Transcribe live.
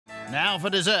Now for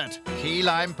dessert, key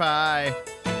lime pie.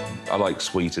 I like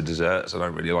sweeter desserts. I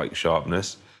don't really like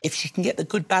sharpness. If she can get the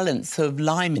good balance of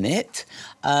lime in it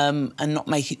and not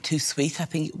make it too sweet, I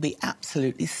think it will be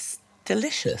absolutely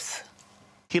delicious.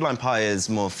 Key lime pie is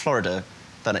more Florida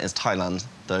than it is Thailand,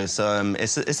 though, so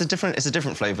it's a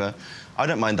different flavour. I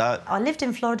don't mind that. I lived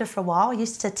in Florida for a while. I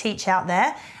used to teach out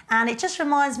there, and it just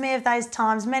reminds me of those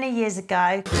times many years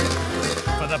ago.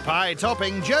 For the pie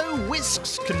topping, Jo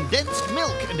whisks condensed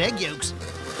milk and egg yolks.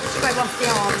 It's a great one for the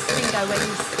arms. Bingo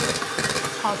wings.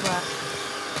 Hard work.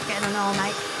 Getting an arm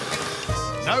ache.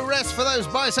 No rest for those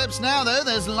biceps now, though.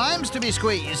 There's limes to be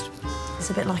squeezed. It's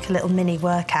a bit like a little mini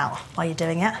workout while you're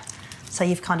doing it. So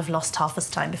you've kind of lost half a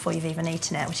stone before you've even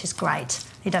eaten it, which is great.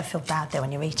 You don't feel bad, though,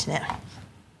 when you're eating it.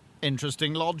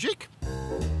 Interesting logic.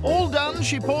 All done,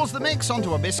 she pours the mix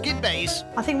onto a biscuit base.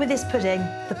 I think with this pudding,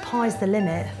 the pie's the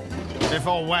limit.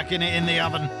 Before whacking it in the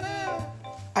oven.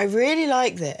 I really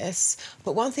like this,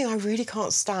 but one thing I really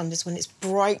can't stand is when it's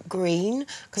bright green,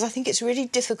 because I think it's really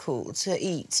difficult to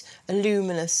eat a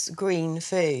luminous green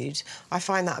food. I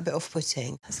find that a bit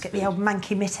off-putting. Let's get the old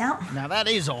manky mitt out. Now that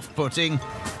is off-putting.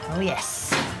 Oh,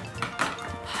 yes.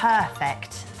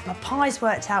 Perfect. My pie's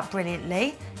worked out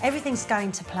brilliantly. Everything's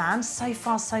going to plan. So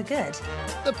far, so good.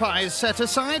 The pie's set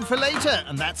aside for later,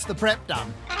 and that's the prep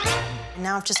done.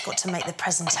 Now I've just got to make the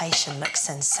presentation look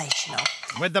sensational.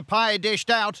 With the pie dished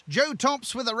out, Jo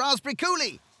tops with a raspberry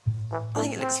coulis. I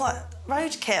think it looks like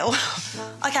roadkill.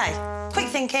 OK, quick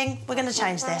thinking, we're going to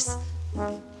change this.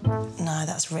 No,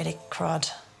 that's really crud.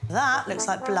 That looks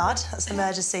like blood. That's the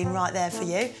murder scene right there for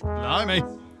you. Blimey.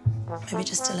 Maybe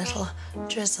just a little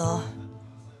drizzle.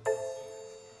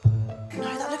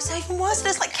 No, that looks even worse. It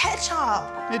looks like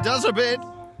ketchup. It does a bit.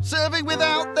 Serving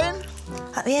without, then?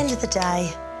 At the end of the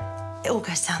day, it all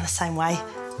goes down the same way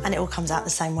and it all comes out the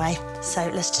same way. So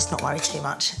let's just not worry too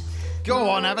much. Go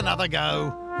on, have another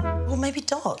go. Or maybe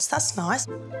dots, that's nice.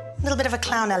 A little bit of a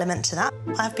clown element to that.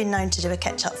 I've been known to do a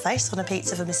ketchup face on a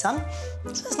pizza for my son, so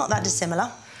it's not that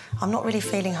dissimilar. I'm not really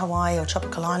feeling Hawaii or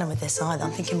tropical island with this either.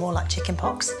 I'm thinking more like chicken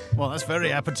pox. Well, that's very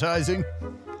appetising.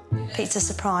 Pizza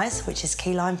surprise, which is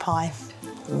key lime pie.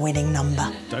 Winning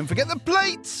number. Don't forget the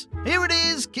plates. Here it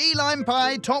is, key lime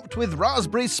pie topped with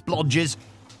raspberry splodges.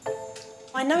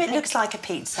 I know it looks like a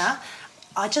pizza.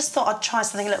 I just thought I'd try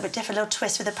something a little bit different, a little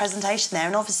twist with the presentation there.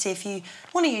 And obviously, if you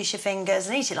want to use your fingers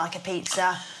and eat it like a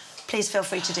pizza, please feel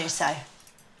free to do so.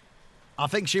 I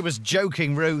think she was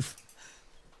joking, Ruth.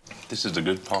 This is a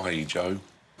good pie, Jo.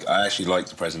 I actually like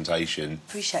the presentation.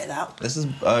 Appreciate that. This is,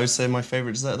 I would say, my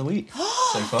favourite dessert of the week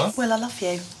so far. Well, I love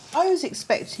you. I was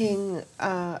expecting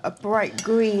a bright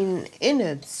green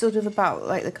innard, sort of about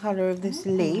like the colour of this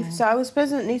leaf, so I was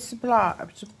pleasantly surprised.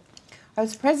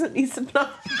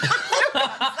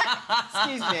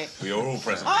 Excuse me. We are all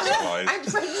presently surprised. I'm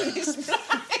pleasantly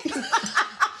surprised.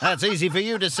 That's easy for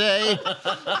you to say.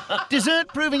 Dessert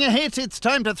proving a hit, it's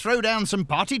time to throw down some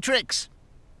party tricks.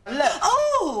 Look.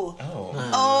 Oh!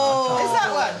 Is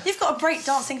that one? You've got a break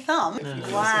dancing thumb.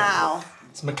 Wow.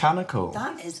 It's mechanical.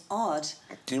 That is odd.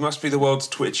 You must be the world's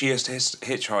twitchiest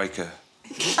hitchhiker.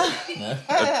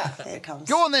 Here it comes.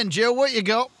 Go on then, Jill, what you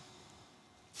got?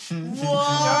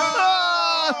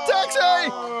 Ah,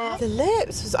 taxi! The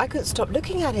lips, I couldn't stop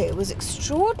looking at it. It was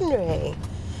extraordinary.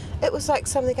 It was like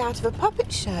something out of a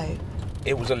puppet show.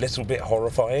 It was a little bit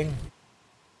horrifying.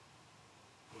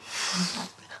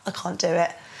 I can't do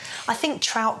it. I think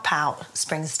trout pout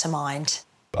springs to mind.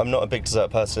 I'm not a big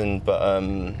dessert person, but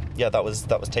yeah, that was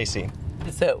tasty.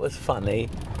 Dessert was funny,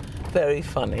 very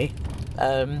funny,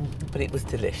 but it was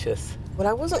delicious. Well,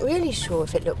 I wasn't really sure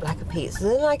if it looked like a pizza.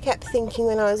 Then I kept thinking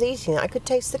when I was eating it, I could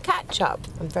taste the ketchup.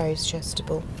 I'm very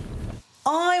suggestible.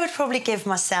 I would probably give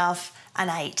myself an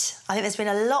 8. I think there's been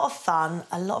a lot of fun,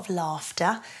 a lot of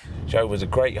laughter. Jo was a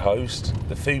great host.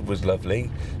 The food was lovely,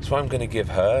 so I'm going to give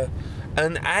her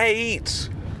an 8.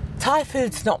 Thai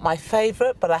food's not my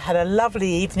favourite, but I had a lovely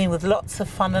evening with lots of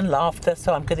fun and laughter,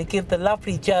 so I'm going to give the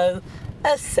lovely Jo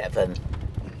a 7.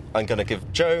 I'm going to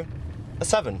give Jo a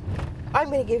 7. I'm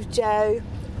going to give Jo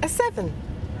a 7.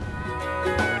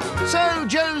 So,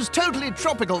 Jo's totally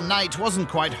tropical night wasn't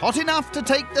quite hot enough to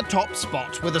take the top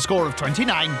spot with a score of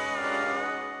 29.